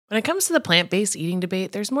When it comes to the plant-based eating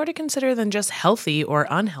debate, there's more to consider than just healthy or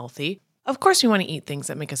unhealthy. Of course, we want to eat things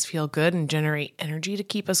that make us feel good and generate energy to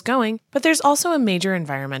keep us going, but there's also a major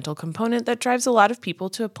environmental component that drives a lot of people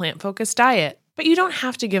to a plant-focused diet. But you don't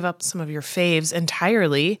have to give up some of your faves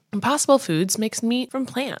entirely. Impossible Foods makes meat from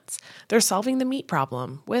plants. They're solving the meat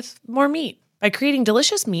problem with more meat. By creating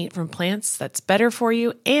delicious meat from plants that's better for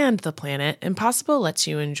you and the planet, Impossible lets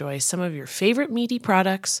you enjoy some of your favorite meaty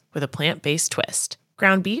products with a plant-based twist.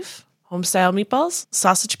 Ground beef, home-style meatballs,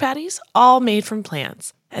 sausage patties, all made from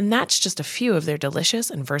plants. And that's just a few of their delicious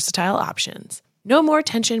and versatile options. No more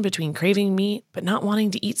tension between craving meat but not wanting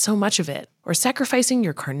to eat so much of it, or sacrificing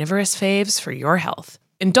your carnivorous faves for your health.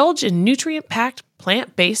 Indulge in nutrient-packed,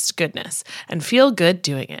 plant-based goodness and feel good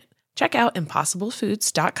doing it. Check out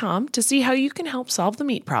ImpossibleFoods.com to see how you can help solve the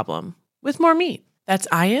meat problem with more meat. That's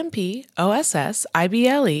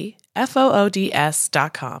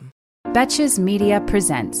ImpossibleFoods.com. Betches Media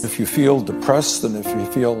presents. If you feel depressed and if you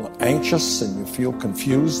feel anxious and you feel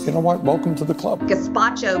confused, you know what? Welcome to the club.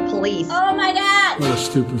 Gazpacho police. Oh my God! What a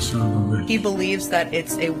stupid son of a bitch. He believes that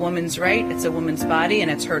it's a woman's right, it's a woman's body, and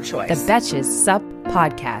it's her choice. The Betches Sup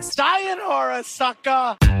Podcast. Sayonara,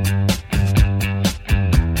 sucker!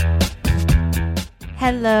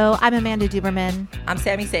 Hello, I'm Amanda Duberman. I'm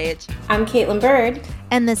Sammy Sage. I'm Caitlin Bird.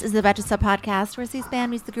 And this is the Betches Sup Podcast, where C-SPAN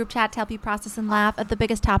meets the group chat to help you process and laugh at the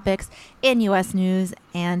biggest topics in U.S. news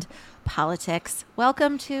and politics.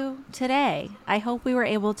 Welcome to today. I hope we were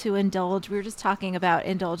able to indulge. We were just talking about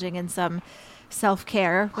indulging in some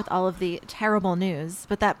self-care with all of the terrible news,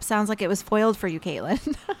 but that sounds like it was foiled for you,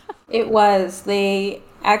 Caitlin. It was. They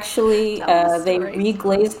actually, they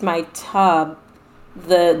reglazed my tub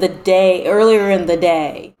the day earlier in the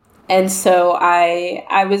day. And so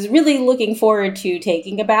I was really looking forward to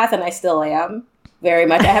taking a bath, and I still am very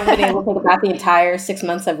much. I haven't been able to take a bath the entire 6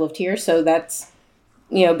 months I've lived here. So that's,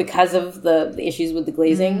 because of the issues with the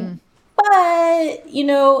glazing. But,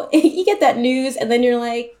 you get that news and then you're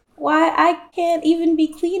like, why? I can't even be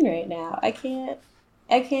clean right now. I can't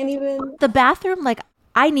even. The bathroom,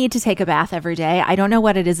 I need to take a bath every day. I don't know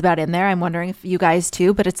what it is about in there. I'm wondering if you guys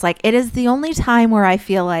too, but it's it is the only time where I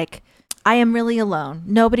feel like I am really alone.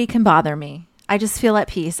 Nobody can bother me. I just feel at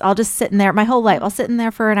peace. I'll just sit in there my whole life. I'll sit in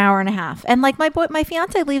there for an hour and a half. And my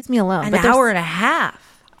fiance leaves me alone. An hour and a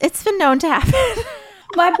half? It's been known to happen.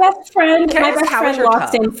 My best friend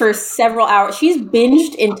walks in for several hours. She's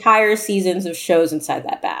binged entire seasons of shows inside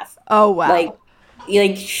that bath. Oh, wow.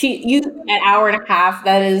 An hour and a half.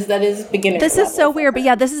 That is beginner. This is so weird, but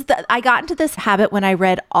yeah, I got into this habit when I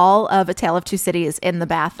read all of A Tale of Two Cities in the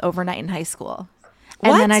bath overnight in high school.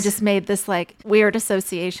 And then I just made this weird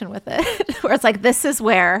association with it where it's this is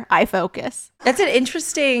where I focus. That's an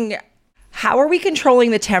interesting, how are we controlling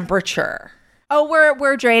the temperature? Oh,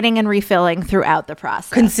 we're draining and refilling throughout the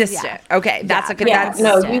process. Consistent. Yeah. Okay. That's a good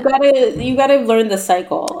No, you gotta learn the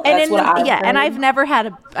cycle. That's and I've never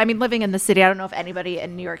had living in the city, I don't know if anybody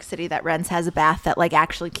in New York City that rents has a bath that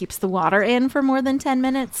actually keeps the water in for more than 10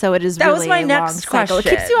 minutes. So it is that really was my a next long cycle.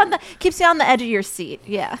 question. It keeps you on the edge of your seat.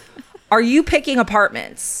 Yeah. Are you picking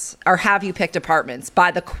apartments, or have you picked apartments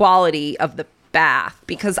by the quality of the bath?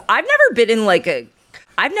 Because I've never been in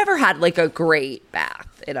I've never had a great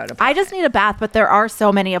bath in an apartment. I just need a bath, but there are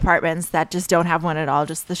so many apartments that just don't have one at all,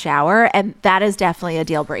 just the shower. And that is definitely a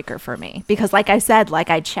deal breaker for me. Because like I said,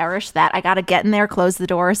 I cherish that. I got to get in there, close the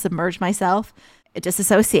door, submerge myself,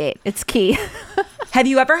 disassociate. It's key. Have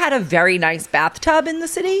you ever had a very nice bathtub in the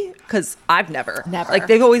city? Because I've never. Never.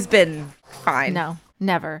 They've always been fine. No.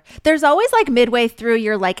 Never. There's always midway through,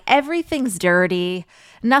 you're everything's dirty.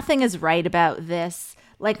 Nothing is right about this.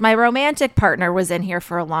 My romantic partner was in here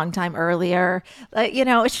for a long time earlier.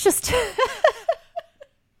 It's just,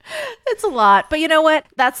 it's a lot. But you know what?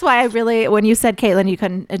 That's why when you said, Caitlin, you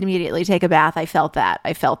couldn't immediately take a bath, I felt that.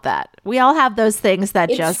 We all have those things that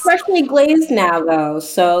it's freshly glazed now, though.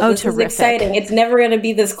 So this is exciting. It's never going to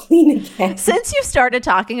be this clean again. Since you started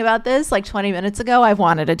talking about this 20 minutes ago, I've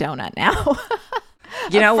wanted a donut now.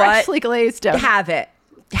 You know what? Freshly glazed donut. Have it.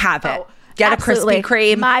 Oh, get absolutely. a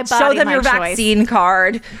Krispy Kreme. My body, show them my your choice. vaccine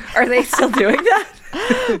card. Are they still doing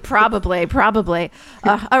that? Probably.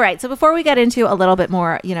 All right. So before we get into a little bit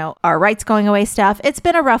more, our rights going away stuff, it's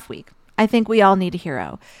been a rough week. I think we all need a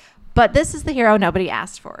hero. But this is the hero nobody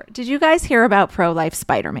asked for. Did you guys hear about pro-life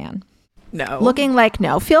Spider-Man? No. Looking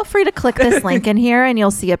no. Feel free to click this link in here and you'll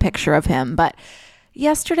see a picture of him. But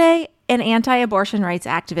yesterday, an anti-abortion rights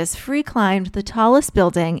activist free climbed the tallest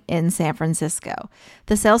building in San Francisco.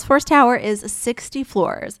 The Salesforce Tower is 60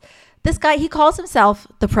 floors. This guy, he calls himself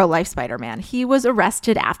the pro-life Spider-Man. He was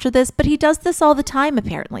arrested after this, but he does this all the time,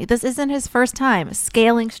 apparently. This isn't his first time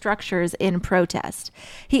scaling structures in protest.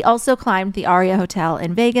 He also climbed the Aria Hotel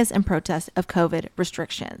in Vegas in protest of COVID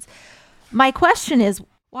restrictions. My question is,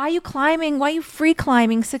 why are you free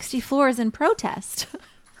climbing 60 floors in protest?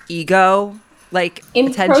 Ego, like in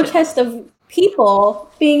attention. Protest of people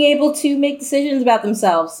being able to make decisions about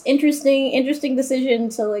themselves. Interesting decision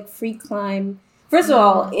to like free climb. First of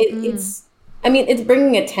all, it's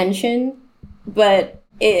bringing attention, but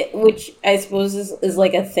which I suppose is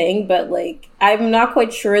like a thing, but like, I'm not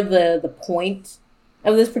quite sure the point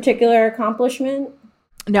of this particular accomplishment.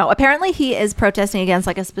 No, apparently he is protesting against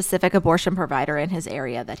like a specific abortion provider in his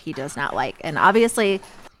area that he does not like. And obviously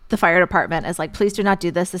the fire department is like, please do not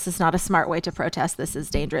do this. This is not a smart way to protest. This is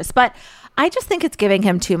dangerous. But I just think it's giving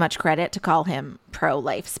him too much credit to call him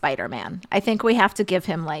pro-life Spider-Man. I think we have to give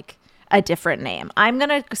him like a different name. I'm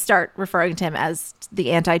going to start referring to him as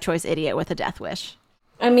the anti-choice idiot with a death wish.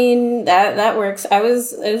 I mean, that works. I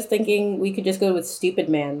was thinking we could just go with Stupid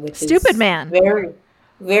Man, which Stupid Man. Very,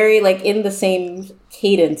 very like in the same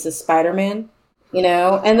cadence as Spider-Man, you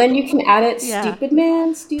know? And then you can add it, Stupid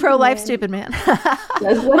Man, pro-life Man. Stupid Man.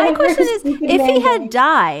 My question is, if he had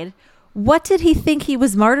died, what did he think he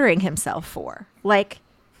was martyring himself for? Like,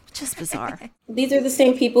 just bizarre. These are the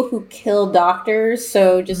same people who kill doctors,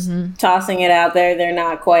 so just tossing it out there, they're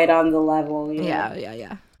not quite on the level. You know?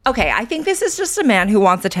 Yeah. Okay, I think this is just a man who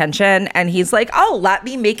wants attention, and he's like, oh, let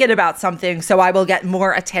me make it about something so I will get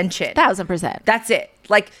more attention. 1000%. That's it.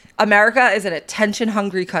 Like, America is an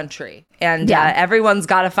attention-hungry country, and everyone's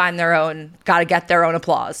got to get their own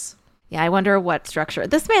applause. Yeah, I wonder what structure.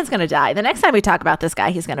 This man's going to die. The next time we talk about this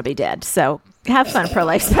guy, he's going to be dead. So have fun,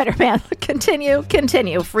 pro-life Spider-Man.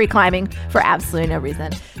 Continue free climbing for absolutely no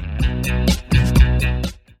reason.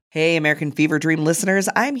 Hey, American Fever Dream listeners,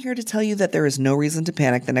 I'm here to tell you that there is no reason to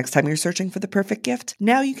panic the next time you're searching for the perfect gift.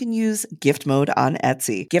 Now you can use gift mode on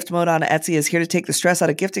Etsy. Gift mode on Etsy is here to take the stress out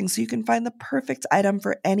of gifting so you can find the perfect item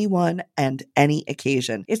for anyone and any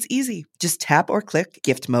occasion. It's easy. Just tap or click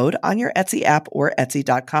gift mode on your Etsy app or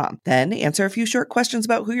Etsy.com. Then answer a few short questions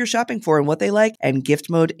about who you're shopping for and what they like, and gift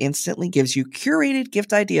mode instantly gives you curated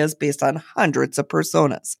gift ideas based on hundreds of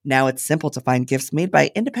personas. Now it's simple to find gifts made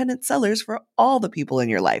by independent sellers for all the people in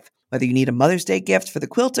your life. Whether you need a Mother's Day gift for the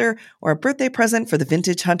quilter or a birthday present for the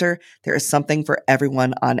vintage hunter, there is something for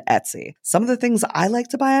everyone on Etsy. Some of the things I like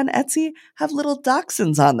to buy on Etsy have little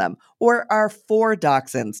dachshunds on them or are for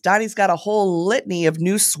dachshunds. Dottie's got a whole litany of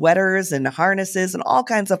new sweaters and harnesses and all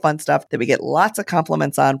kinds of fun stuff that we get lots of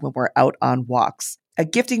compliments on when we're out on walks. A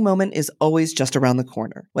gifting moment is always just around the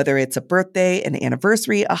corner, whether it's a birthday, an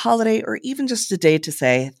anniversary, a holiday, or even just a day to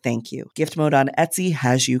say thank you. Gift mode on Etsy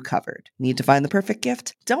has you covered. Need to find the perfect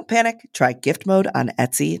gift? Don't panic. Try gift mode on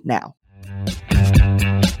Etsy now.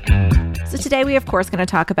 So today we, of course, going to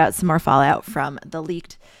talk about some more fallout from the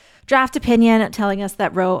leaked draft opinion telling us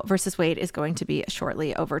that Roe versus Wade is going to be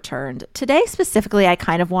shortly overturned. Today, specifically, I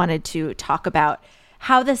kind of wanted to talk about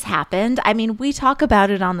how this happened. I mean, we talk about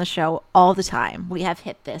it on the show all the time. We have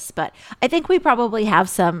hit this, but I think we probably have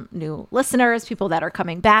some new listeners, people that are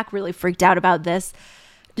coming back, really freaked out about this,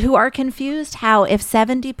 who are confused how if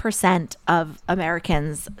 70% of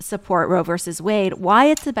Americans support Roe versus Wade, why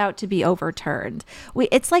it's about to be overturned.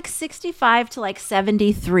 It's like 65 to like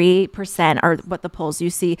 73% are what the polls you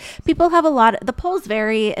see. People have the polls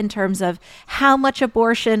vary in terms of how much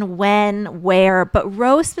abortion, when, where, but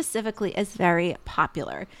Roe specifically is very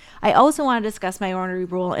popular. I also want to discuss minority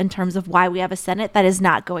rule in terms of why we have a Senate that is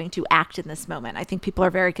not going to act in this moment. I think people are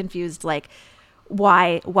very confused, like,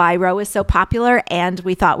 why Roe is so popular, and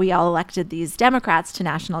we thought we all elected these Democrats to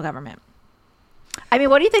national government. I mean,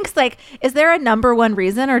 what do you think? Like, is there a number one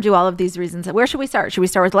reason, or do all of these reasons? Where should we start? Should we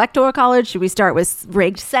start with Electoral College? Should we start with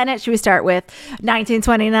rigged Senate? Should we start with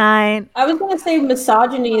 1929? I was going to say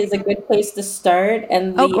misogyny is a good place to start,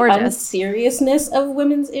 and the unseriousness of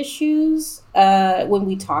women's issues when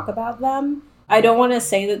we talk about them. I don't want to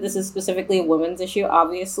say that this is specifically a women's issue.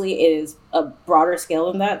 Obviously, it is a broader scale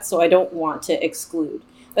than that, so I don't want to exclude.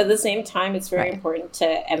 But at the same time, it's very important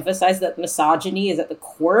to emphasize that misogyny is at the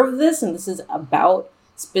core of this, and this is about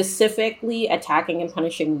specifically attacking and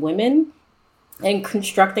punishing women and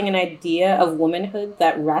constructing an idea of womanhood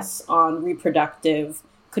that rests on reproductive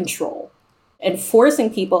control and forcing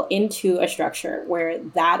people into a structure where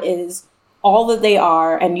that is all that they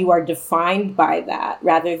are, and you are defined by that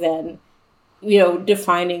rather than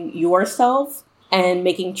defining yourself and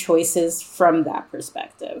making choices from that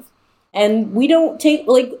perspective. And we don't take,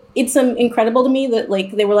 like, it's incredible to me that,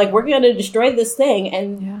 like, they were like, we're going to destroy this thing.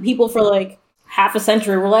 And people for, like, half a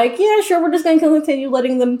century were like, yeah, sure, we're just going to continue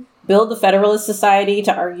letting them build the Federalist Society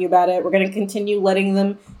to argue about it. We're going to continue letting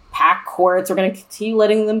them pack courts. We're going to continue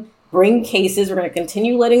letting them bring cases. We're going to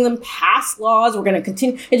continue letting them pass laws. We're going to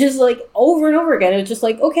continue. It's just like over and over again. It's just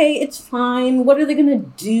like, okay, it's fine. What are they going to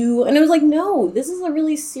do? And it was like, no, this is a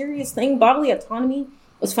really serious thing. Bodily autonomy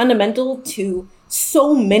was fundamental to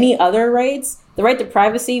so many other rights. The right to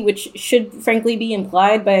privacy, which should frankly be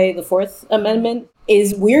implied by the Fourth Amendment,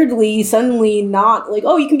 is weirdly suddenly not like,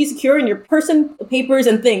 oh, you can be secure in your person, papers,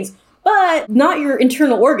 and things, but not your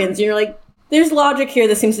internal organs. And you're like, there's logic here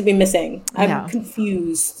that seems to be missing. I'm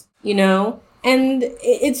confused, you know? And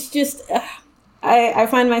it's just, I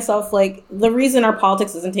find myself like, the reason our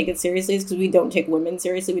politics doesn't take it seriously is because we don't take women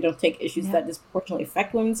seriously. We don't take issues that disproportionately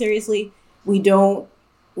affect women seriously. We don't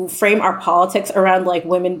frame our politics around like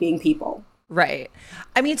women being people. Right.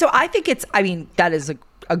 I mean, so I think that is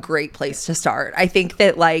a great place to start. I think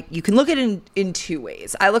that like you can look at it in two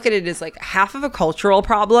ways. I look at it as like half of a cultural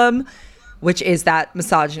problem, which is that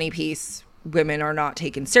misogyny piece. Women are not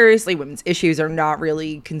taken seriously. Women's issues are not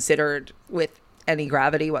really considered with any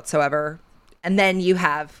gravity whatsoever. And then you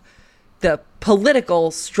have the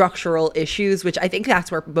political structural issues, which I think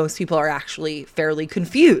that's where most people are actually fairly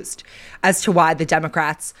confused as to why the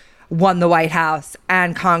Democrats won the White House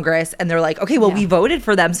and Congress. And they're like, okay, well, we voted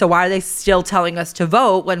for them. So why are they still telling us to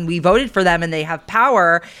vote when we voted for them and they have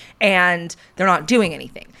power and they're not doing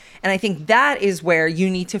anything? And I think that is where you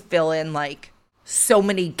need to fill in like so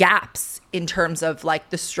many gaps in terms of like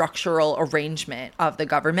the structural arrangement of the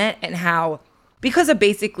government and how, because of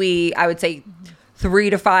basically, I would say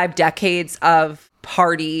 3 to 5 decades of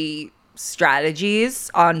party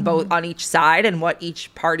strategies on both on each side and what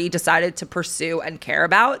each party decided to pursue and care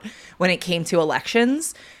about when it came to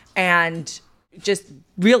elections. And just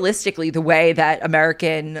realistically, the way that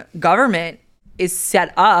American government is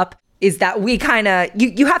set up is that we kind of,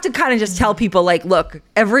 you have to kind of just tell people like, look,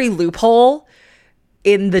 every loophole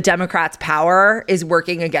in the Democrats' power is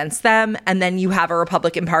working against them. And then you have a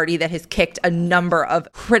Republican Party that has kicked a number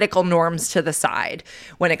of critical norms to the side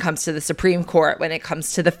when it comes to the Supreme Court, when it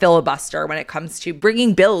comes to the filibuster, when it comes to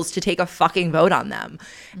bringing bills to take a fucking vote on them.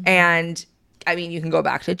 And I mean, you can go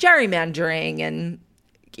back to gerrymandering and,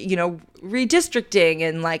 you know, redistricting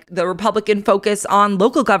and like the Republican focus on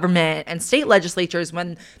local government and state legislatures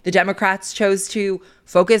when the Democrats chose to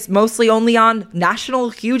focus mostly only on national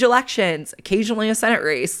huge elections, occasionally a Senate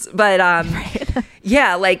race. But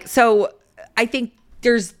yeah, like, so I think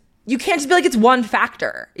you can't just be like, it's one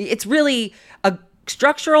factor. It's really a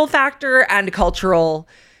structural factor and a cultural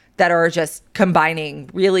that are just combining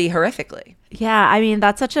really horrifically. Yeah, I mean,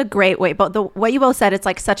 that's such a great way. But what you both said, it's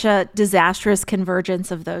like such a disastrous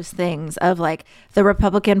convergence of those things, of like the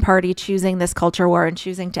Republican Party choosing this culture war and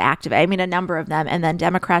choosing to activate, I mean, a number of them, and then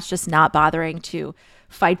Democrats just not bothering to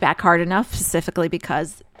fight back hard enough, specifically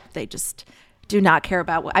because they just do not care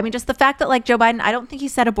about I mean, just the fact that like Joe Biden, I don't think he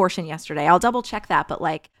said abortion yesterday. I'll double check that. But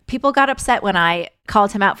like people got upset when I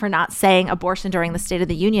called him out for not saying abortion during the State of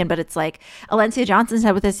the Union. But it's like Alencia Johnson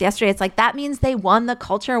said with this yesterday. It's like that means they won the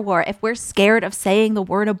culture war. If we're scared of saying the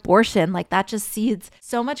word abortion, like that just cedes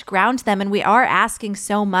so much ground to them. And we are asking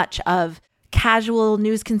so much of casual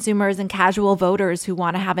news consumers and casual voters who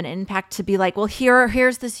want to have an impact to be like, well,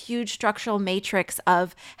 here's this huge structural matrix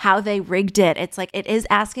of how they rigged it. It's like it is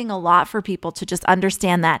asking a lot for people to just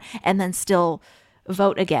understand that and then still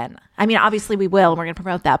vote again. I mean, obviously we will, and we're going to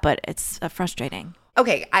promote that, but it's frustrating.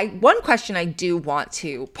 Okay, one question I do want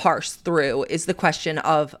to parse through is the question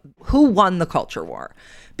of who won the culture war.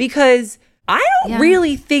 Because I don't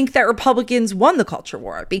really think that Republicans won the culture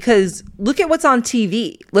war, because look at what's on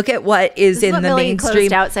TV. Look at what is in the mainstream.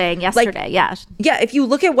 Closed out saying yesterday, yeah, if you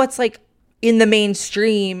look at what's like in the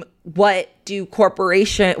mainstream, what are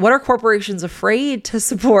corporations afraid to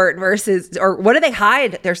support versus, or what do they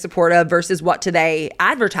hide their support of versus what do they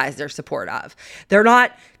advertise their support of? They're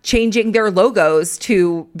not changing their logos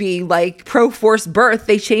to be like pro forced birth.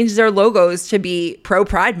 They changed their logos to be pro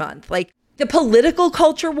Pride Month. Like the political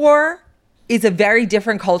culture war is a very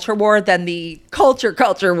different culture war than the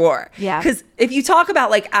culture war. Yeah. Because if you talk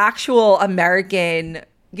about like actual American,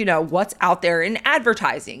 you know, what's out there in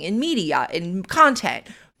advertising, in media, in content,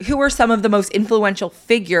 who are some of the most influential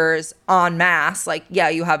figures en masse? Like, yeah,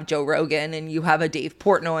 you have Joe Rogan and you have a Dave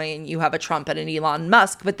Portnoy and you have a Trump and an Elon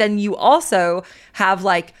Musk, but then you also have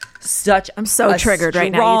like such I'm so triggered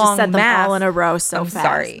right now. You just said them all in a row so fast.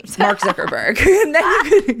 Sorry, Mark Zuckerberg. And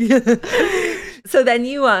then so then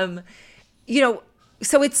you know,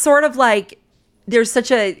 so it's sort of like there's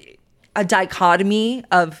such a dichotomy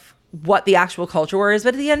of what the actual culture war is.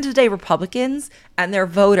 But at the end of the day, Republicans and their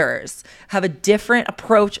voters have a different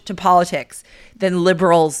approach to politics than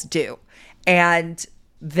liberals do. And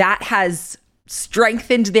that has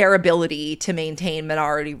strengthened their ability to maintain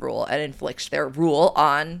minority rule and inflict their rule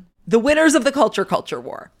on the winners of the culture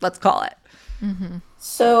war, let's call it. Mm-hmm.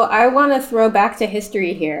 So I want to throw back to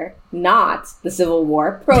history here, not the Civil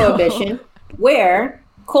War, Prohibition, where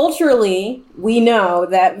culturally we know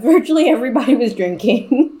that virtually everybody was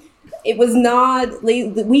drinking. It was not,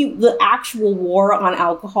 the actual war on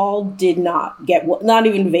alcohol did not get, not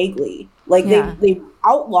even vaguely. Like they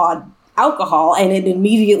outlawed alcohol and it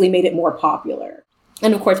immediately made it more popular.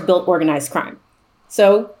 And of course built organized crime.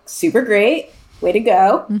 So super great, way to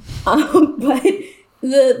go. But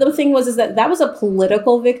the thing is that was a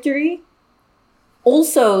political victory.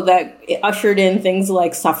 Also that it ushered in things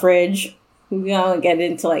like suffrage. We don't get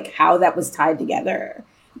into like how that was tied together.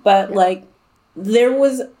 But like there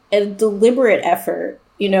was a deliberate effort,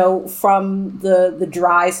 from the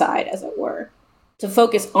dry side, as it were, to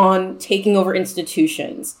focus on taking over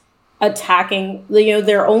institutions, attacking,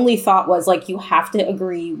 their only thought was like, you have to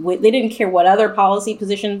agree with, they didn't care what other policy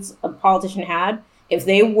positions a politician had. If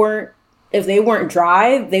they weren't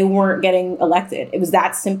dry, they weren't getting elected. It was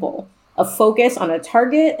that simple. A focus on a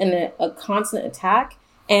target and a constant attack.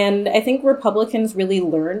 And I think Republicans really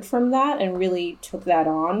learned from that and really took that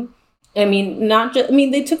on. I mean,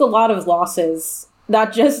 they took a lot of losses,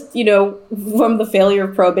 not just, from the failure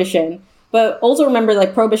of Prohibition, but also remember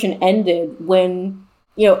like Prohibition ended when,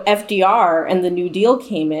 FDR and the New Deal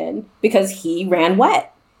came in because he ran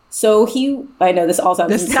wet. So I know this all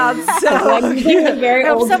sounds This sounds so very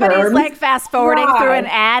old somebody's terms. like fast forwarding through an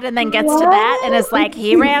ad and then gets to that and is like,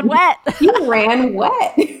 he ran wet. He ran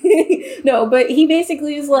wet. No, but he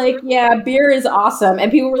basically is like, yeah, beer is awesome.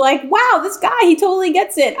 And people were like, wow, this guy, he totally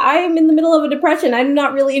gets it. I am in the middle of a depression. I'm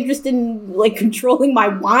not really interested in like controlling my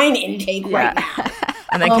wine intake right now.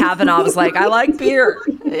 And then Kavanaugh was like, I like beer.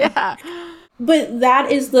 Yeah. But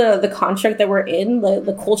that is the construct that we're in,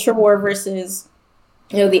 the culture war versus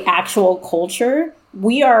the actual culture.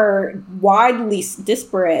 We are widely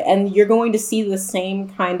disparate, and you're going to see the same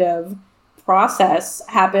kind of process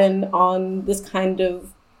happen on this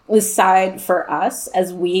side for us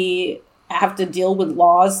as we have to deal with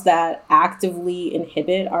laws that actively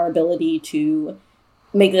inhibit our ability to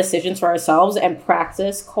make decisions for ourselves and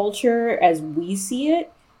practice culture as we see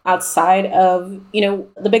it outside of,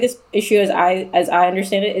 the biggest issue as I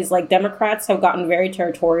understand it is like Democrats have gotten very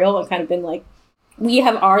territorial and kind of been like, we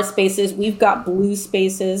have our spaces, we've got blue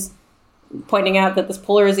spaces, pointing out that this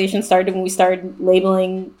polarization started when we started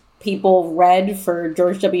labeling people red for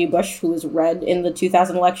George W. Bush, who was red in the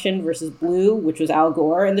 2000 election, versus blue, which was Al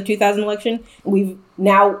Gore in the 2000 election. We've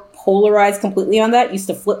now polarized completely on that. Used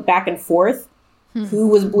to flip back and forth who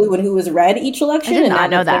was blue and who was red each election. I did not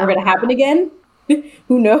and know that's that. never going to happen again.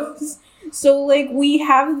 Who knows? So like we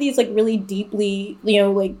have these like really deeply,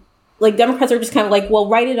 like Democrats are just kind of like, well,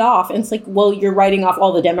 write it off. And it's like, well, you're writing off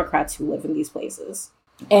all the Democrats who live in these places.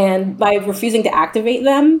 And by refusing to activate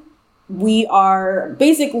them, we are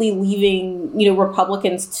basically leaving,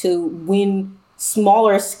 Republicans to win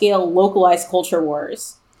smaller scale localized culture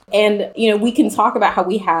wars. And, we can talk about how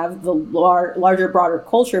we have the larger, broader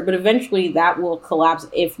culture, but eventually that will collapse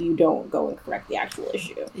if you don't go and correct the actual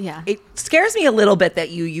issue. Yeah. It scares me a little bit that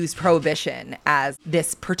you use Prohibition as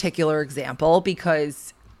this particular example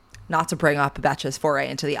because, not to bring up Betcha's foray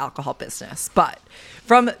into the alcohol business, but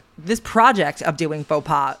from this project of doing faux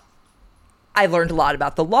pas, I learned a lot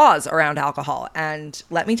about the laws around alcohol. And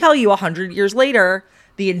let me tell you, 100 years later,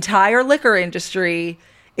 the entire liquor industry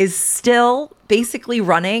is still basically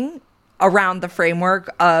running around the framework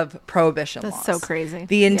of prohibition laws. That's so crazy.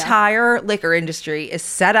 The entire liquor industry is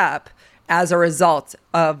set up as a result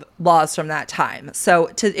of laws from that time. So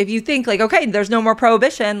if you think like, okay, there's no more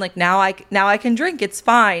prohibition, like now I can drink, it's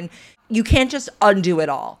fine. You can't just undo it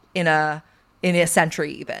all in a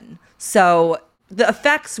century even. So the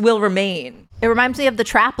effects will remain. It reminds me of the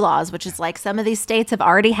trap laws, which is like some of these states have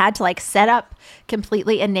already had to like set up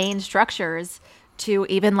completely inane structures to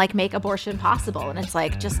even like make abortion possible. And it's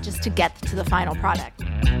like just to get to the final product.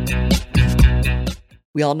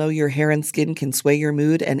 We all know your hair and skin can sway your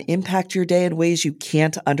mood and impact your day in ways you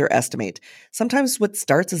can't underestimate. Sometimes what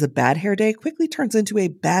starts as a bad hair day quickly turns into a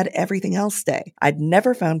bad everything else day. I'd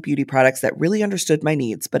never found beauty products that really understood my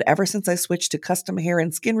needs, but ever since I switched to custom hair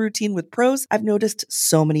and skin routine with Prose, I've noticed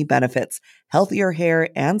so many benefits. Healthier hair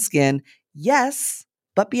and skin, yes,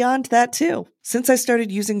 but beyond that too. Since I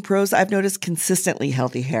started using Prose, I've noticed consistently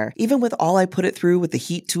healthy hair. Even with all I put it through with the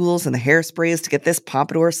heat tools and the hairsprays to get this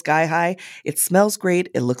pompadour sky high, it smells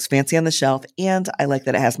great, it looks fancy on the shelf, and I like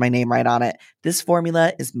that it has my name right on it. This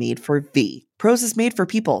formula is made for V. Prose is made for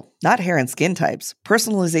people, not hair and skin types.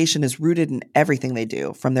 Personalization is rooted in everything they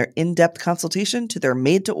do, from their in-depth consultation to their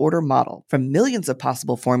made-to-order model. From millions of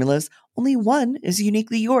possible formulas, only one is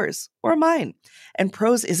uniquely yours or mine. And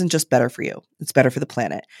Prose isn't just better for you, it's better for the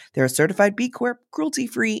planet. They're a certified B Corp,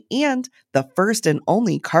 cruelty-free, and the first and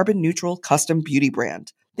only carbon-neutral custom beauty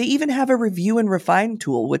brand. They even have a review and refine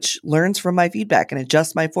tool which learns from my feedback and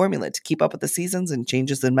adjusts my formula to keep up with the seasons and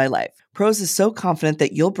changes in my life. Prose is so confident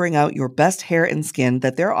that you'll bring out your best hair and skin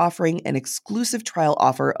that they're offering an exclusive trial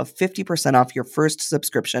offer of 50% off your first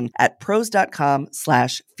subscription at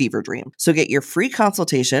prose.com/feverdream. So get your free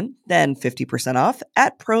consultation, then 50% off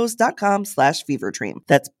at prose.com/feverdream.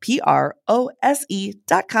 That's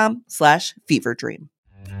prose.com/feverdream.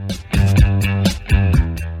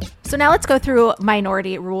 So now let's go through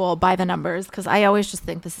minority rule by the numbers, because I always just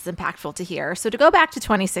think this is impactful to hear. So to go back to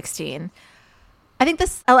 2016, I think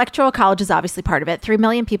this electoral college is obviously part of it. 3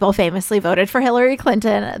 million people famously voted for Hillary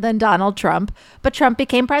Clinton, then Donald Trump. But Trump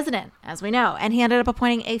became president, as we know, and he ended up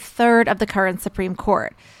appointing a third of the current Supreme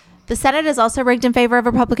Court. The Senate is also rigged in favor of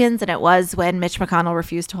Republicans, and it was when Mitch McConnell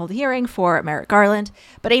refused to hold a hearing for Merrick Garland.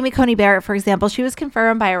 But Amy Coney Barrett, for example, she was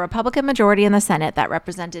confirmed by a Republican majority in the Senate that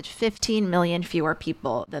represented 15 million fewer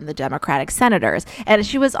people than the Democratic senators. And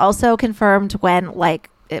she was also confirmed when,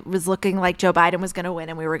 it was looking like Joe Biden was going to win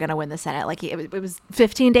and we were going to win the Senate. It was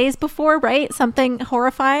 15 days before, right? Something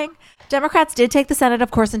horrifying. Democrats did take the Senate,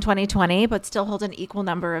 of course, in 2020, but still hold an equal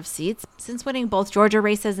number of seats. Since winning both Georgia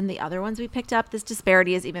races and the other ones we picked up, this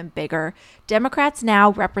disparity is even bigger. Democrats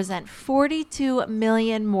now represent 42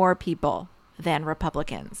 million more people than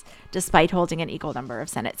Republicans, despite holding an equal number of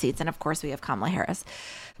Senate seats. And of course, we have Kamala Harris.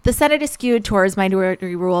 The Senate is skewed towards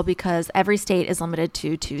minority rule because every state is limited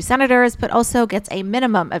to 2 senators, but also gets a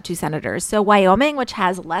minimum of 2 senators. So Wyoming, which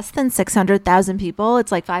has less than 600,000 people,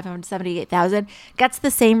 it's like 578,000, gets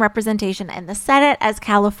the same representation in the Senate as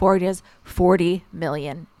California's 40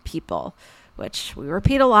 million people, which we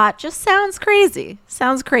repeat a lot, just sounds crazy.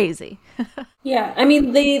 Sounds crazy. Yeah, I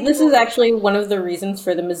mean, this is actually one of the reasons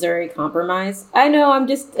for the Missouri Compromise. I know,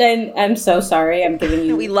 I'm so sorry. I'm giving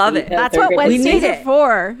you. We love it. That's what Wednesdays are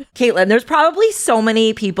for. Caitlin, there's probably so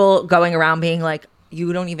many people going around being like,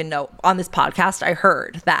 you don't even know. On this podcast, I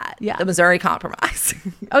heard that. Yeah. The Missouri Compromise.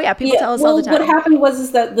 Oh, yeah. People tell us all the time. What happened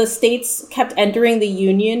was that the states kept entering the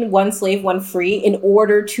Union, one slave, one free, in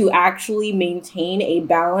order to actually maintain a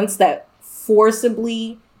balance that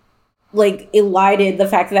forcibly elided the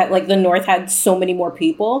fact that the North had so many more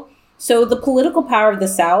people. So the political power of the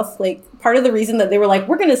South, part of the reason that they were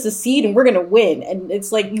we're going to secede and we're going to win. And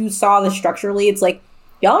it's you saw this structurally. It's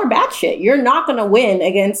y'all are batshit. You're not going to win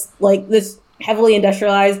against this heavily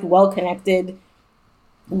industrialized, well-connected,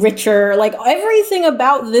 richer, everything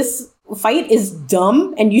about this fight is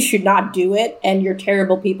dumb and you should not do it. And you're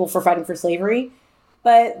terrible people for fighting for slavery.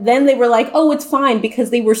 But then they were oh, it's fine, because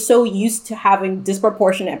they were so used to having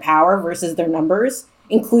disproportionate power versus their numbers,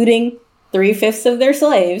 including 3/5 of their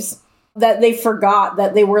slaves, that they forgot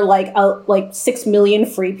that they were 6 million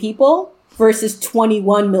free people versus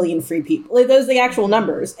 21 million free people. Those are the actual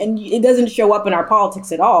numbers. And it doesn't show up in our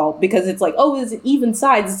politics at all, because it's oh, is it even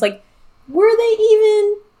sides? It's were they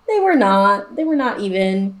even? They were not. They were not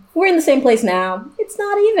even. We're in the same place now. It's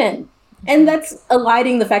not even. And that's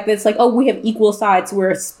eliding the fact that it's oh, we have equal sides.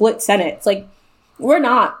 We're a split Senate. It's we're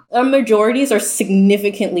not. Our majorities are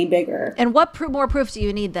significantly bigger. And what more proof do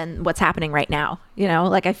you need than what's happening right now?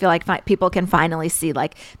 I feel people can finally see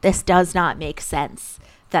this does not make sense,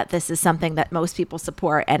 that this is something that most people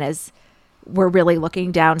support, and as we're really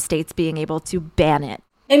looking down states being able to ban it.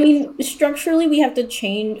 I mean, structurally, we have to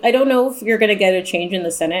change. I don't know if you're going to get a change in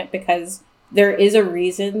the Senate, because there is a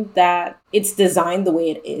reason that it's designed the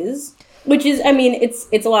way it is. Which is, I mean, it's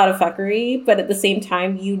a lot of fuckery, but at the same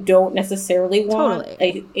time, you don't necessarily want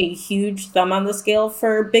a huge thumb on the scale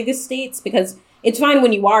for biggest states, because it's fine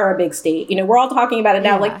when you are a big state. We're all talking about it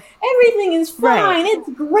now, everything is fine, right.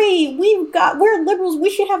 It's great, we're liberals,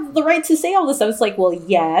 we should have the right to say all this stuff. It's well,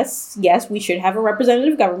 yes, we should have a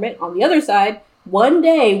representative government. On the other side, one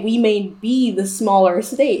day we may be the smaller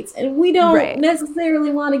states, and we don't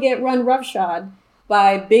necessarily want to get run roughshod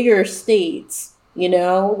by bigger states.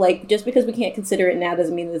 Just because we can't consider it now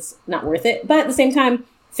doesn't mean it's not worth it. But at the same time,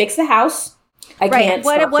 fix the House. I can't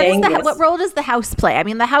stop saying this. What role does the House play? I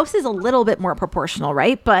mean, the House is a little bit more proportional,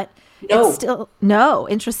 right? But it's still,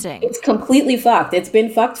 interesting. It's completely fucked. It's been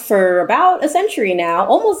fucked for about a century now,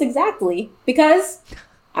 almost exactly, because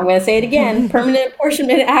I'm going to say it again. Permanent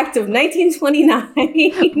Apportionment Act of 1929.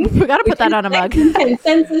 We got to put that on a mug.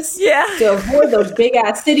 Census to avoid those big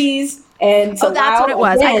ass cities. And to that's what it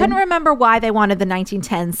was. Again, I couldn't remember why they wanted the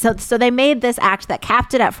 1910s. So they made this act that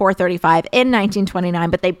capped it at 435 in 1929,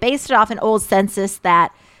 but they based it off an old census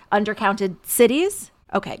that undercounted cities.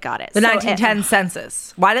 Okay, got it. The 1910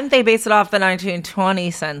 census. Why didn't they base it off the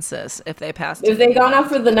 1920 census if they passed it? If they'd gone off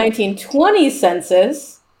for the 1920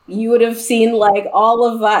 census, you would have seen like all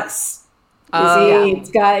of us. You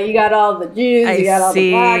got all the Jews, you got all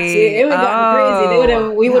the blacks. It would have gotten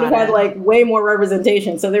crazy. We would have had like way more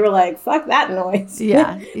representation. So they were like, "Fuck that noise."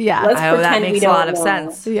 Yeah. Let's pretend that makes we don't a lot of know.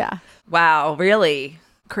 sense. Yeah. Wow, really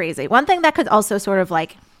crazy. One thing that could also sort of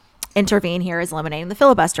like intervene here is eliminating the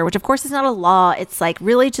filibuster, which of course is not a law. It's like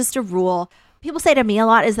really just a rule. People say to me a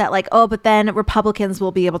lot is that like, oh, but then Republicans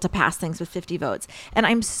will be able to pass things with 50 votes. And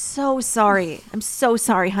I'm so sorry. I'm so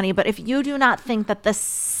sorry, honey. But if you do not think that the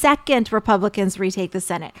second Republicans retake the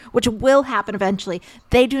Senate, which will happen eventually,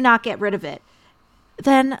 they do not get rid of it,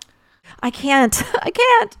 then I can't.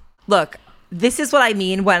 Look, this is what I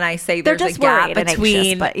mean when I say They're there's just a gap worried and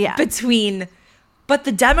anxious, but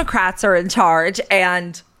the Democrats are in charge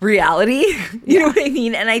and reality, you know what I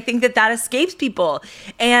mean? And I think that escapes people.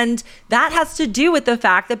 And that has to do with the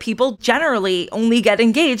fact that people generally only get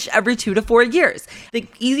engaged every 2 to 4 years. The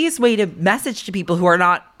easiest way to message to people who are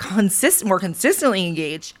not more consistently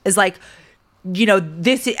engaged is like, you know,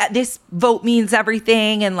 this vote means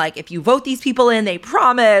everything. And like, if you vote these people in, they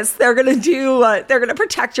promise they're going to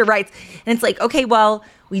protect your rights. And it's like, okay, well,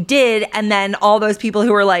 we did. And then all those people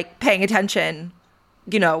who are like paying attention,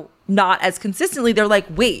 you know, not as consistently, they're like,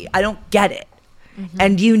 wait, I don't get it. Mm-hmm.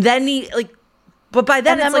 And you then need like, but by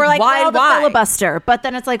then it's like, why? The filibuster. But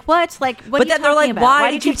then it's like, what? Like, what? But then they're like, why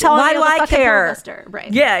do you keep telling me why do I care?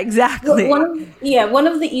 Right. Yeah, exactly. One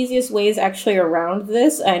of the easiest ways actually around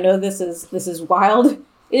this, I know this is wild,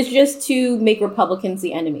 is just to make Republicans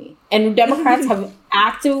the enemy. And Democrats have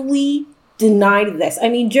actively denied this. I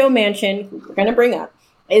mean, Joe Manchin, who we're going to bring up,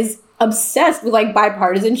 is obsessed with like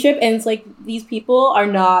bipartisanship, and it's like, these people are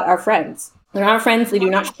not our friends. They're not our friends. They do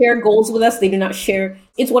not share goals with us. They do not share.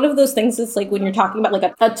 It's one of those things that's like when you're talking about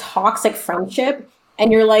like a toxic friendship,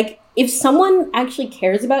 and you're like, if someone actually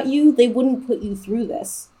cares about you, they wouldn't put you through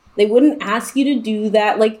this. They wouldn't ask you to do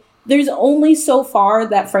that. Like, there's only so far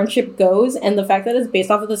that friendship goes, and the fact that it's based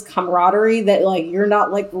off of this camaraderie that like you're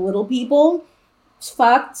not like the little people, it's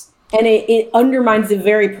fucked, and it undermines the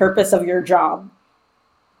very purpose of your job.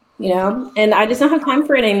 You know, and I just don't have time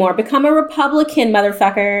for it anymore. Become a Republican,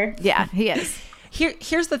 motherfucker. Yeah, he is.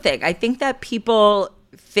 Here's the thing. I think that people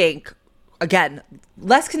think, again,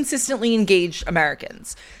 less consistently engaged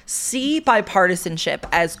Americans see bipartisanship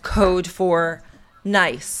as code for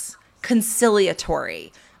nice,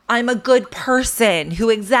 conciliatory. I'm a good person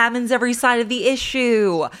who examines every side of the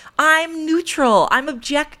issue. I'm neutral. I'm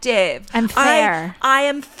objective. I'm fair. I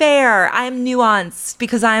am fair. I am nuanced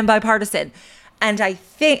because I am bipartisan. And I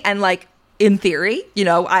think, and like in theory, you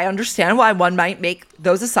know, I understand why one might make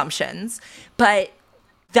those assumptions, but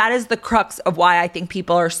that is the crux of why I think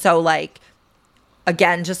people are so like,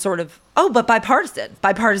 again, just sort of, oh, but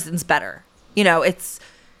bipartisan's better. You know, it's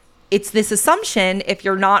this assumption, if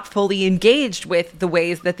you're not fully engaged with the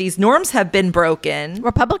ways that these norms have been broken.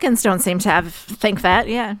 Republicans don't seem to think that,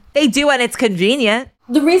 yeah. They do, and it's convenient.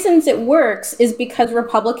 The reasons it works is because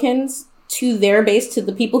Republicans, to their base, to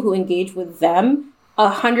the people who engage with them,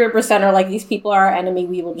 100% are like, these people are our enemy,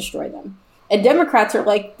 we will destroy them. And Democrats are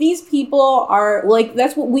like, these people are like,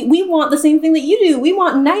 that's what we want, the same thing that you do. We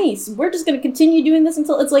want nice. We're just going to continue doing this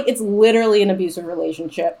until it's like, it's literally an abusive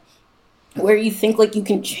relationship where you think like you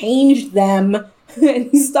can change them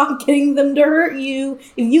and stop getting them to hurt you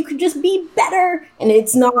if you could just be better. And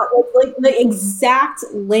it's not like the exact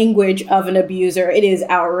language of an abuser. It is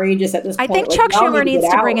outrageous at this point. I think Chuck Schumer needs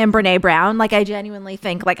to bring in Brene Brown. Like, I genuinely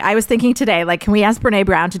think, like, I was thinking today, like, can we ask Brene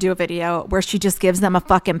Brown to do a video where she just gives them a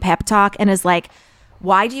fucking pep talk and is like,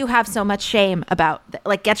 why do you have so much shame about,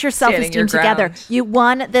 like, get your self-esteem together. You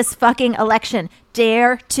won this fucking election.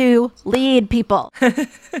 Dare to lead, people.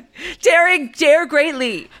 Dare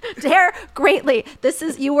greatly. Dare greatly.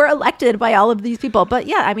 You were elected by all of these people. But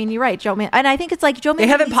yeah, I mean, you're right, Joe Manchin. And I think it's like Joe Manchin. They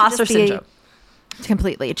have imposter syndrome.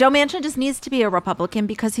 Completely. Joe Manchin just needs to be a Republican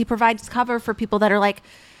because he provides cover for people that are like,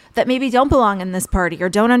 that maybe don't belong in this party or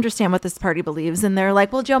don't understand what this party believes. And they're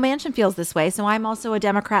like, well, Joe Manchin feels this way, so I'm also a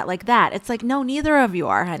Democrat like that. It's like, no, neither of you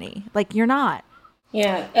are, honey. Like, you're not.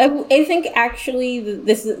 Yeah, I think actually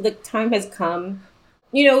the time has come.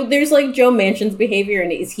 You know, there's like Joe Manchin's behavior,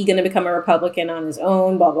 and is he going to become a Republican on his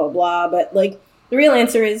own, blah, blah, blah. But like, the real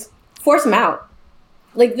answer is force him out.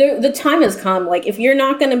 Like the time has come. Like if you're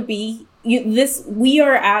not going to be we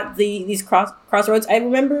are at these crossroads. I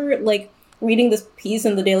remember like reading this piece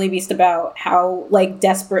in the Daily Beast about how like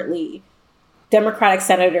desperately Democratic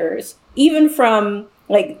senators, even from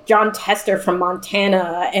like John Tester from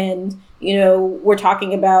Montana, and we're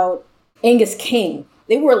talking about Angus King.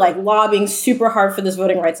 They were like lobbying super hard for this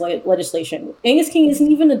voting rights legislation. Angus King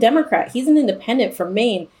isn't even a Democrat. He's an independent from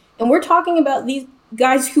Maine. And we're talking about these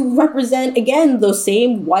guys who represent, again, those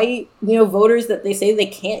same white, voters that they say they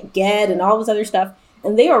can't get and all this other stuff.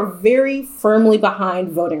 And they are very firmly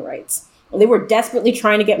behind voting rights. And they were desperately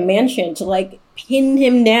trying to get Manchin to like pin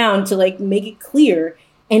him down to like make it clear.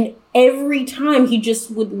 And every time he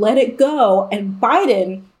just would let it go. And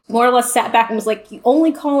Biden more or less sat back and was like, you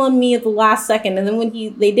only call on me at the last second. And then when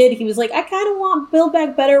they did, he was like, I kind of want Build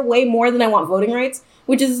Back Better way more than I want voting rights,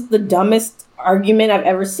 which is the dumbest argument I've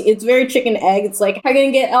ever seen. It's very chicken egg. It's like, how are you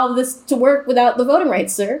going to get all of this to work without the voting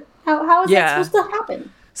rights, sir? How is that supposed to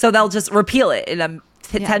happen? So they'll just repeal it in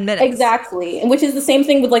 10 minutes. Exactly. And which is the same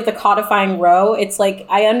thing with like the codifying Roe. It's like,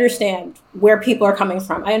 I understand where people are coming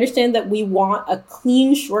from. I understand that we want a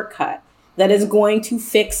clean shortcut that is going to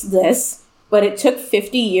fix this, but it took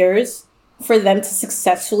 50 years for them to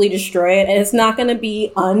successfully destroy it. And it's not going to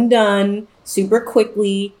be undone super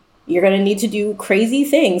quickly. You're going to need to do crazy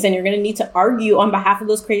things, and you're going to need to argue on behalf of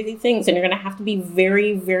those crazy things. And you're going to have to be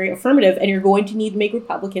very, very affirmative. And you're going to need to make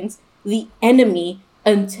Republicans the enemy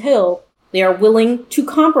until they are willing to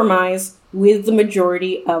compromise with the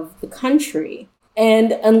majority of the country.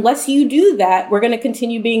 And unless you do that, we're going to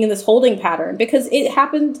continue being in this holding pattern, because it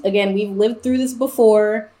happened. Again, we've lived through this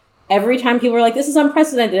before. Every time people are like, this is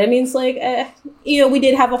unprecedented. I mean, it's like, we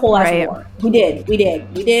did have a whole ass war. We did.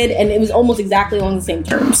 And it was almost exactly along the same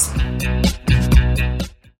terms.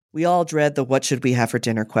 We all dread the what should we have for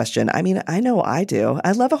dinner question. I mean, I know I do.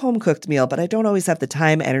 I love a home-cooked meal, but I don't always have the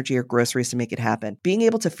time, energy, or groceries to make it happen. Being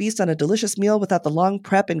able to feast on a delicious meal without the long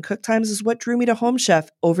prep and cook times is what drew me to Home Chef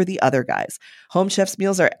over the other guys. Home Chef's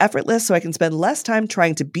meals are effortless, so I can spend less time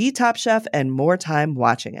trying to be Top Chef and more time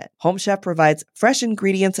watching it. Home Chef provides fresh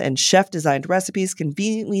ingredients and chef-designed recipes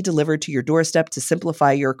conveniently delivered to your doorstep to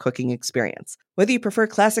simplify your cooking experience. Whether you prefer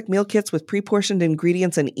classic meal kits with pre-portioned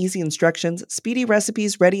ingredients and easy instructions, speedy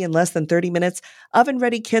recipes ready in less than 30 minutes,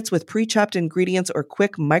 oven-ready kits with pre-chopped ingredients, or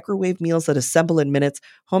quick microwave meals that assemble in minutes,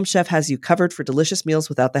 Home Chef has you covered for delicious meals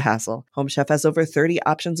without the hassle. Home Chef has over 30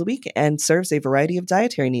 options a week and serves a variety of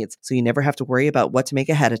dietary needs, so you never have to worry about what to make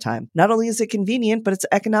ahead of time. Not only is it convenient, but it's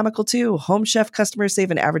economical too. Home Chef customers save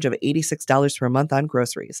an average of $86 per month on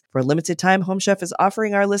groceries. For a limited time, Home Chef is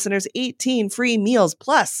offering our listeners 18 free meals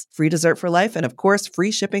plus free dessert for life and, of course,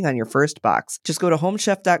 free shipping on your first box. Just go to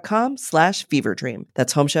homechef.com/feverdream.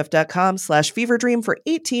 That's homechef.com/feverdream for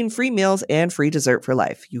 18 free meals and free dessert for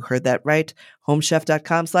life. You heard that right.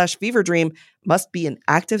 Homechef.com/feverdream. Must be an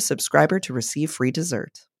active subscriber to receive free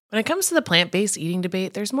dessert. When it comes to the plant-based eating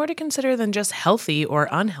debate, there's more to consider than just healthy or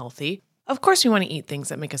unhealthy. Of course, we want to eat things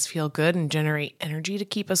that make us feel good and generate energy to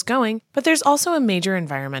keep us going, but there's also a major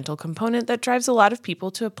environmental component that drives a lot of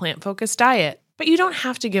people to a plant-focused diet. But you don't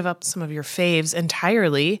have to give up some of your faves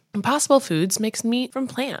entirely. Impossible Foods makes meat from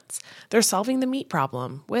plants. They're solving the meat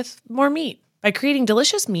problem with more meat. By creating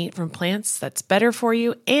delicious meat from plants that's better for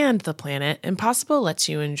you and the planet, Impossible lets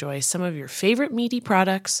you enjoy some of your favorite meaty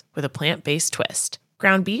products with a plant-based twist.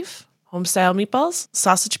 Ground beef, home-style meatballs,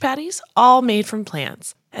 sausage patties, all made from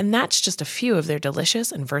plants. And that's just a few of their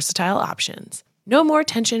delicious and versatile options. No more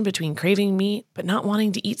tension between craving meat but not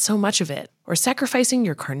wanting to eat so much of it, or sacrificing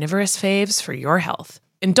your carnivorous faves for your health.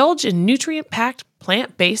 Indulge in nutrient-packed,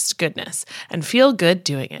 plant-based goodness and feel good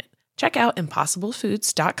doing it. Check out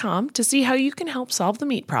ImpossibleFoods.com to see how you can help solve the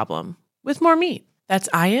meat problem with more meat. That's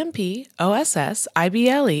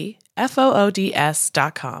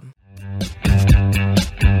ImpossibleFoods.com.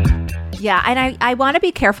 Yeah, and I want to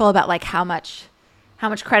be careful about like how much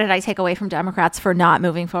credit I take away from Democrats for not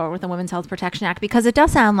moving forward with the Women's Health Protection Act, because it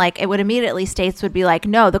does sound like it would immediately, states would be like,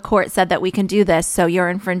 no, the court said that we can do this, so you're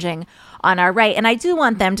infringing on our right. And I do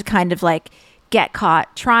want them to kind of like get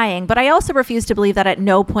caught trying, but I also refuse to believe that at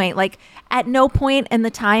no point in the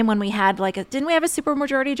time when we had didn't we have a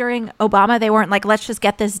supermajority during Obama? They weren't like, let's just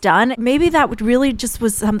get this done. Maybe that would really just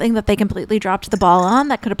was something that they completely dropped the ball on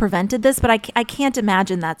that could have prevented this, but I can't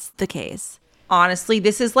imagine that's the case. Honestly,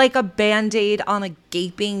 this is like a Band-Aid on a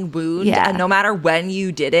gaping wound. Yeah. And no matter when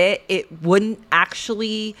you did it, it wouldn't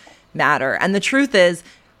actually matter. And the truth is,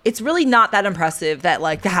 it's really not that impressive that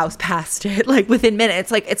like the House passed it like within minutes.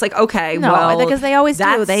 Like it's like, okay, no, well, because they always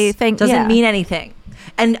do. They think doesn't mean anything.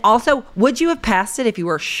 And also, would you have passed it if you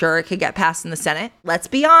were sure it could get passed in the Senate? Let's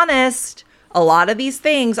be honest. A lot of these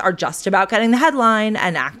things are just about getting the headline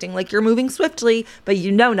and acting like you're moving swiftly, but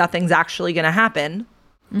you know nothing's actually going to happen.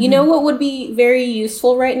 You know what would be very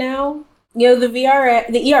useful right now? You know, the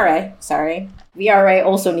VRA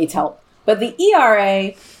also needs help. But the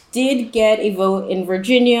ERA did get a vote in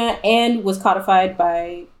Virginia and was codified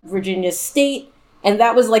by Virginia State. And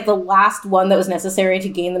that was like the last one that was necessary to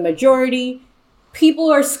gain the majority.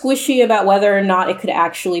 People are squishy about whether or not it could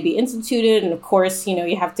actually be instituted. And of course, you know,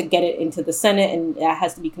 you have to get it into the Senate and that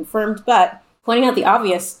has to be confirmed. But pointing out the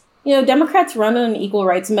obvious, you know, Democrats run on an equal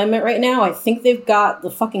rights amendment right now. I think they've got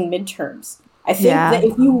the fucking midterms. I think that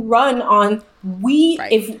if you run on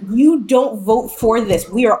if you don't vote for this,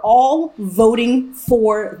 we are all voting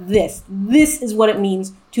for this. This is what it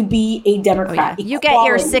means to be a Democrat. You get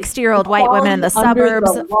your 60-year-old white women in the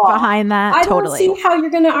suburbs behind that. I don't see how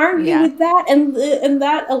you're going to argue with that. And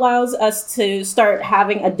that allows us to start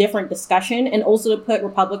having a different discussion and also to put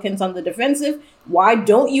Republicans on the defensive. Why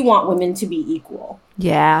don't you want women to be equal?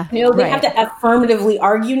 Yeah. You know, they have to affirmatively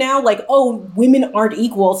argue now, like, oh, women aren't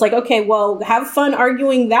equal. It's like, okay, well, have fun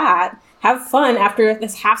arguing that. Have fun after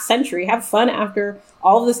this half century. Have fun after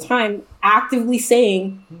all this time actively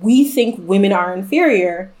saying we think women are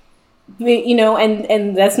inferior. You know,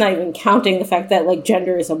 and that's not even counting the fact that like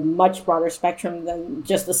gender is a much broader spectrum than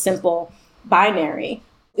just a simple binary.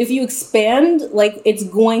 If you expand, like, it's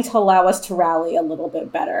going to allow us to rally a little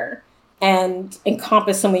bit better and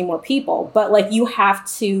encompass so many more people. But like you have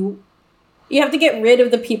to get rid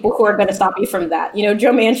of the people who are going to stop you from that. You know,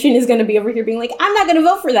 Joe Manchin is going to be over here being like, I'm not going to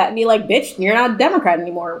vote for that. And be like, bitch, you're not a Democrat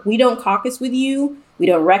anymore. We don't caucus with you. We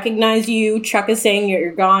don't recognize you. Chuck is saying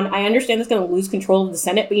you're gone. I understand it's going to lose control of the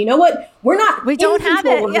Senate, but you know what? We don't have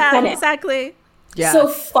it. Yeah, exactly. Yeah. So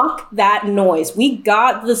fuck that noise. We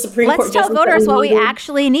got the Supreme Court. Let's tell voters what we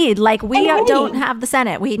actually need. Like, we don't have the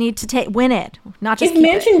Senate. We need to win it, not just. If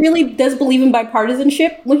Manchin really does believe in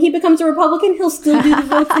bipartisanship, when he becomes a Republican, he'll still do the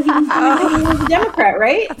votes that he was doing when he was a Democrat,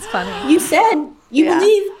 right? That's funny. You said you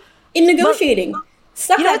believe in negotiating.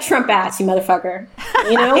 Suck that Trump ass, you motherfucker.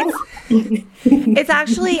 You know? It's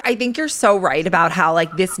actually, I think you're so right about how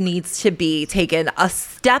like this needs to be taken a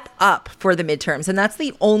step up for the midterms. And that's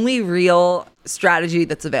the only real strategy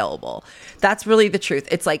that's available. That's really the truth.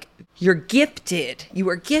 It's like you were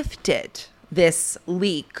gifted this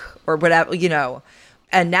leak or whatever, you know,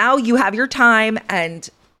 and now you have your time and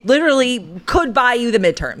literally could buy you the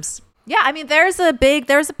midterms. Yeah. I mean, there's a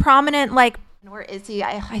prominent, like, where is he?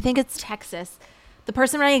 I think it's Texas. The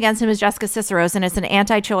person running against him is Jessica Ciceros, and it's an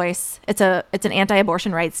anti-choice. It's an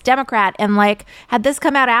anti-abortion rights Democrat. And like, had this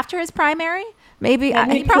come out after his primary, maybe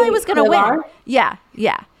he probably was going to win. Yeah.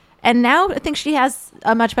 And now I think she has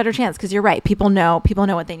a much better chance because you're right. People know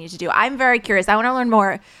what they need to do. I'm very curious. I want to learn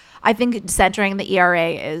more. I think centering the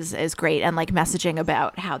ERA is great, and like messaging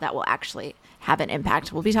about how that will actually have an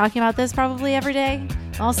impact. We'll be talking about this probably every day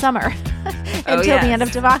all summer until the end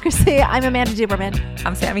of democracy. I'm Amanda Duberman.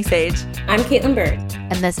 I'm Sammy Sage. I'm Caitlin Bird.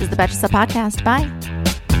 And this is the Betches Sup Podcast. Bye.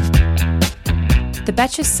 The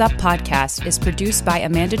Betches Sup Podcast is produced by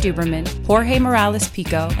Amanda Duberman, Jorge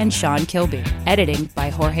Morales-Pico, and Sean Kilby. Editing by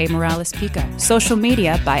Jorge Morales-Pico. Social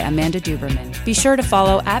media by Amanda Duberman. Be sure to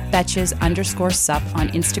follow @Betches_Sup on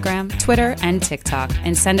Instagram, Twitter, and TikTok,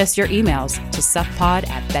 and send us your emails to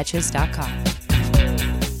suppod@betches.com.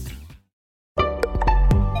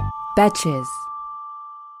 Betches.